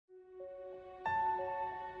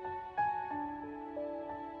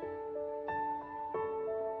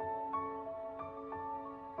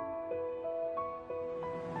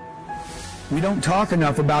We don't talk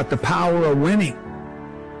enough about the power of winning.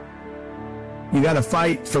 You got to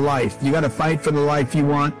fight for life. You got to fight for the life you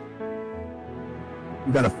want.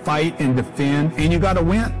 You got to fight and defend, and you got to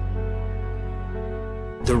win.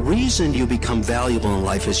 The reason you become valuable in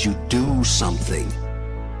life is you do something.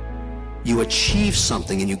 You achieve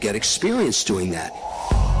something and you get experience doing that.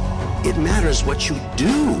 It matters what you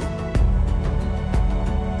do.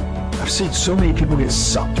 I've seen so many people get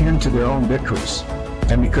sucked into their own victories.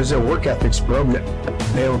 And because their work ethic's broken,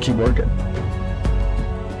 they don't keep working.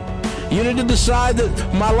 You need to decide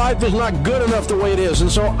that my life is not good enough the way it is,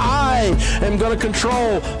 and so I am going to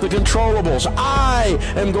control the controllables. I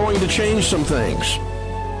am going to change some things.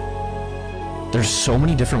 There's so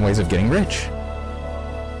many different ways of getting rich.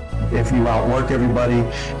 If you outwork everybody,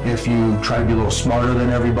 if you try to be a little smarter than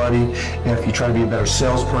everybody, if you try to be a better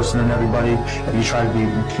salesperson than everybody, if you try to be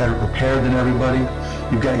better prepared than everybody,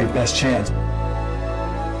 you've got your best chance.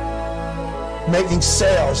 Making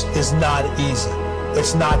sales is not easy.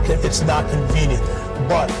 It's not convenient,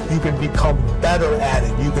 but you can become better at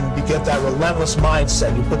it. You can get that relentless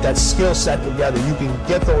mindset. You put that skill set together. You can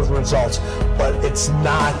get those results, but it's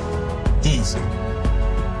not easy.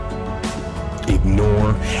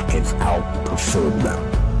 Ignore and outperform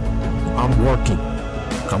them. I'm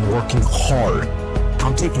working hard.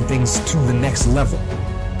 I'm taking things to the next level.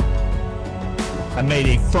 I made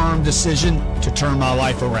a firm decision to turn my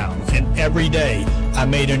life around, and every day I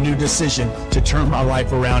made a new decision to turn my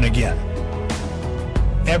life around again.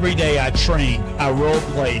 Every day I trained, I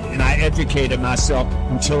role-played, and I educated myself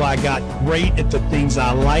until I got great at the things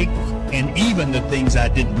I liked and even the things I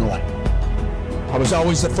didn't like. I was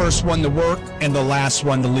always the first one to work and the last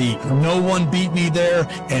one to leave. No one beat me there,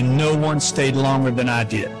 and no one stayed longer than I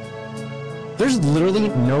did. There's literally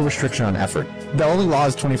no restriction on effort. The only law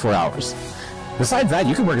is 24 hours. Besides that,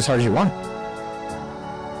 you can work as hard as you want.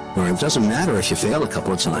 Or it doesn't matter if you fail a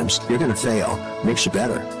couple of times. You're going to fail. Makes you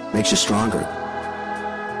better. Makes you stronger.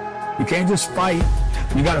 You can't just fight.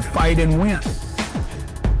 You got to fight and win.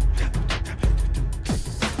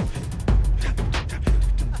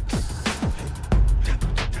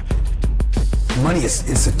 Money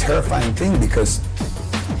is a terrifying thing because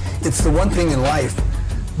it's the one thing in life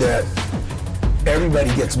that everybody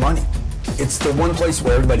gets money. It's the one place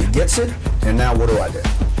where everybody gets it, and now what do I do?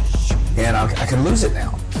 And I can lose it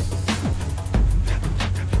now.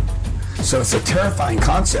 So it's a terrifying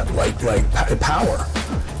concept, like power.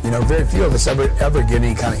 You know, very few of us ever get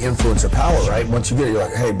any kind of influence or power, right? Once you get it, you're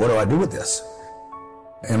like, hey, what do I do with this?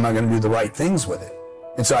 Am I going to do the right things with it?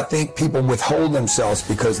 And so I think people withhold themselves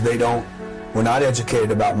because we're not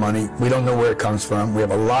educated about money. We don't know where it comes from. We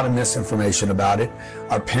have a lot of misinformation about it.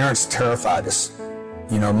 Our parents terrified us.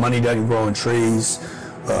 You know, money doesn't grow on trees.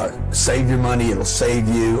 Save your money, it'll save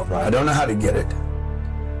you. I don't know how to get it.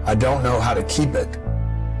 I don't know how to keep it.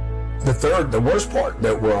 The worst part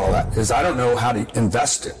that we're all at is I don't know how to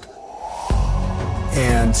invest it.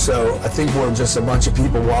 And so I think we're just a bunch of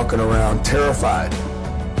people walking around terrified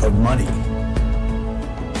of money.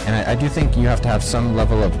 And I do think you have to have some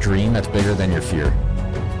level of dream that's bigger than your fear.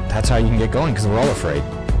 That's how you can get going, because we're all afraid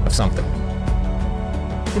of something.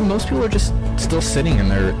 And most people are just still sitting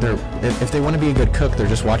and if they want to be a good cook, they're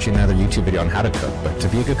just watching another YouTube video on how to cook. But to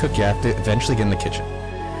be a good cook, you have to eventually get in the kitchen.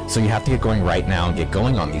 So you have to get going right now and get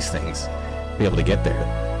going on these things, be able to get there.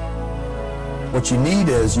 What you need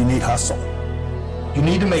hustle. You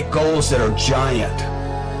need to make goals that are giant.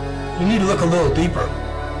 You need to look a little deeper.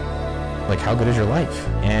 Like, how good is your life?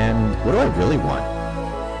 And what do I really want?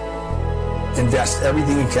 Invest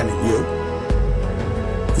everything you can in you.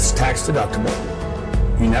 It's tax deductible.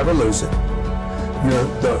 You never lose it.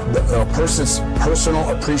 The person's personal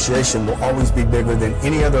appreciation will always be bigger than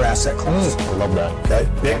any other asset class. I love that. Okay?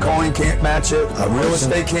 Bitcoin can't match it. Real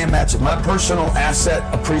estate can't match it. My personal asset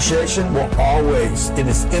appreciation will always, it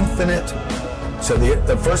is infinite. So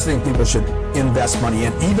the first thing people should invest money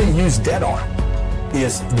in, even use debt on,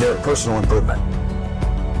 is their personal improvement.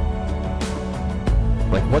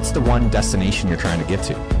 Like, what's the one destination you're trying to get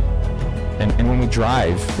to? And when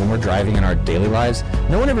we're driving in our daily lives,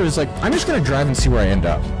 no one ever is like, I'm just going to drive and see where I end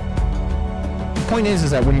up. The point is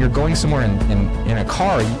that when you're going somewhere in a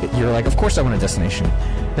car, you're like, of course I want a destination.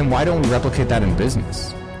 Then why don't we replicate that in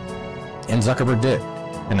business? And Zuckerberg did.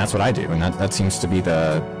 And that's what I do. And that seems to be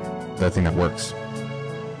the thing that works.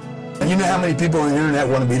 And you know how many people on the internet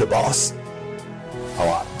want to be the boss? A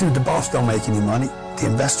lot. Dude, the boss don't make any money. The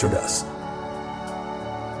investor does.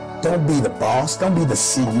 Don't be the boss. Don't be the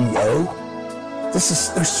CEO.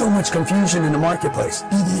 There's so much confusion in the marketplace.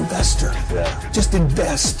 Be the investor. Yeah. Just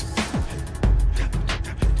invest.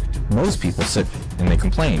 Most people sit and they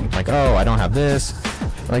complain, like, oh, I don't have this,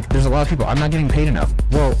 Like, there's a lot of people, I'm not getting paid enough.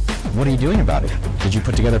 Well, what are you doing about it? Did you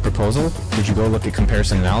put together a proposal? Did you go look at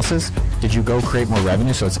comparison analysis? Did you go create more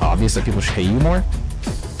revenue so it's obvious that people should pay you more?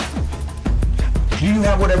 Do you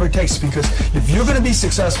have whatever it takes? Because if you're going to be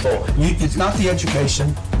successful, it's not the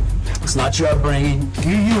education, it's not your upbringing.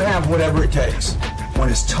 Do you have whatever it takes? When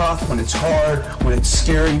it's tough, when it's hard, when it's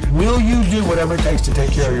scary, will you do whatever it takes to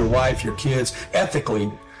take care of your wife, your kids, ethically,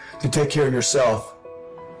 to take care of yourself?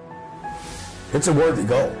 It's a worthy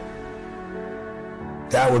goal.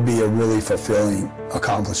 That would be a really fulfilling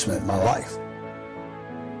accomplishment in my life.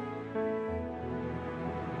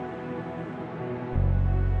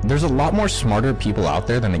 There's a lot more smarter people out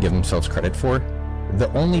there than they give themselves credit for. The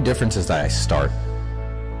only difference is that I start.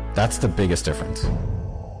 That's the biggest difference.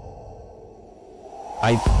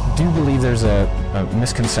 I do believe there's a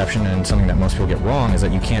misconception, and something that most people get wrong is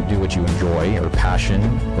that you can't do what you enjoy or passion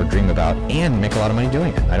or dream about and make a lot of money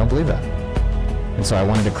doing it. I don't believe that. And so I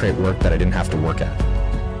wanted to create work that I didn't have to work at.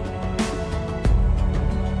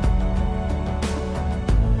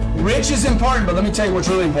 Rich is important, but let me tell you what's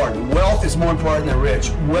really important. Wealth is more important than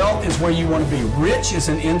rich. Wealth is where you want to be. Rich is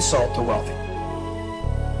an insult to wealthy.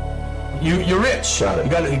 You're rich. You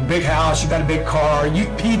got a big house, you got a big car.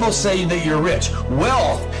 People say that you're rich.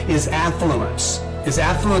 Wealth is affluence. It's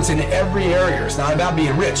affluence in every area. It's not about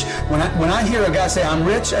being rich. When I hear a guy say, I'm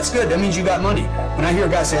rich, that's good. That means you got money. When I hear a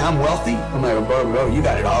guy say, I'm wealthy, I'm like, bro, you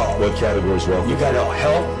got it all. What category is wealthy? You got it all.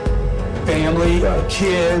 Health, family,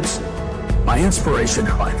 kids. My inspiration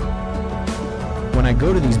in life. When I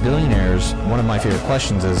go to these billionaires, one of my favorite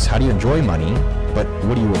questions is, how do you enjoy money, but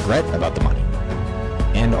what do you regret about the money?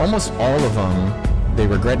 And almost all of them, they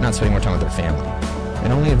regret not spending more time with their family.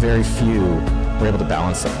 And only a very few were able to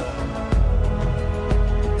balance that.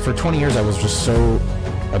 For 20 years, I was just so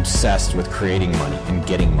obsessed with creating money and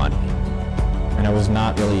getting money. And I was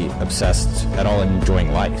not really obsessed at all in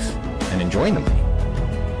enjoying life and enjoying the money.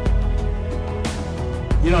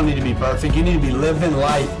 You don't need to be perfect. You need to be living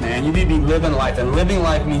life, man. You need to be living life. And living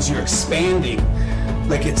life means you're expanding.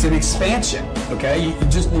 Like, it's an expansion, okay?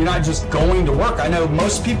 You're not just going to work. I know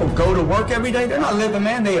most people go to work every day. They're not living,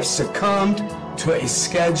 man. They have succumbed to a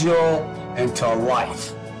schedule and to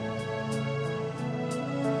life.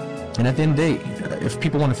 And at the end of the day, if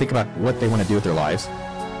people want to think about what they want to do with their lives,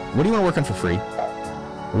 what do you want to work on for free?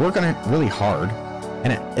 Work on it really hard.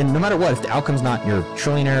 And no matter what, if the outcome's not you're a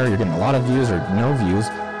trillionaire, you're getting a lot of views or no views,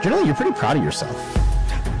 generally you're pretty proud of yourself.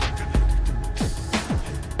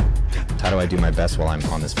 How do I do my best while I'm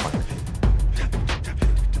on this planet?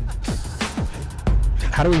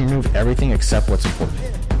 How do we remove everything except what's important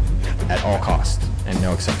at all costs and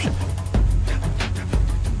no exception?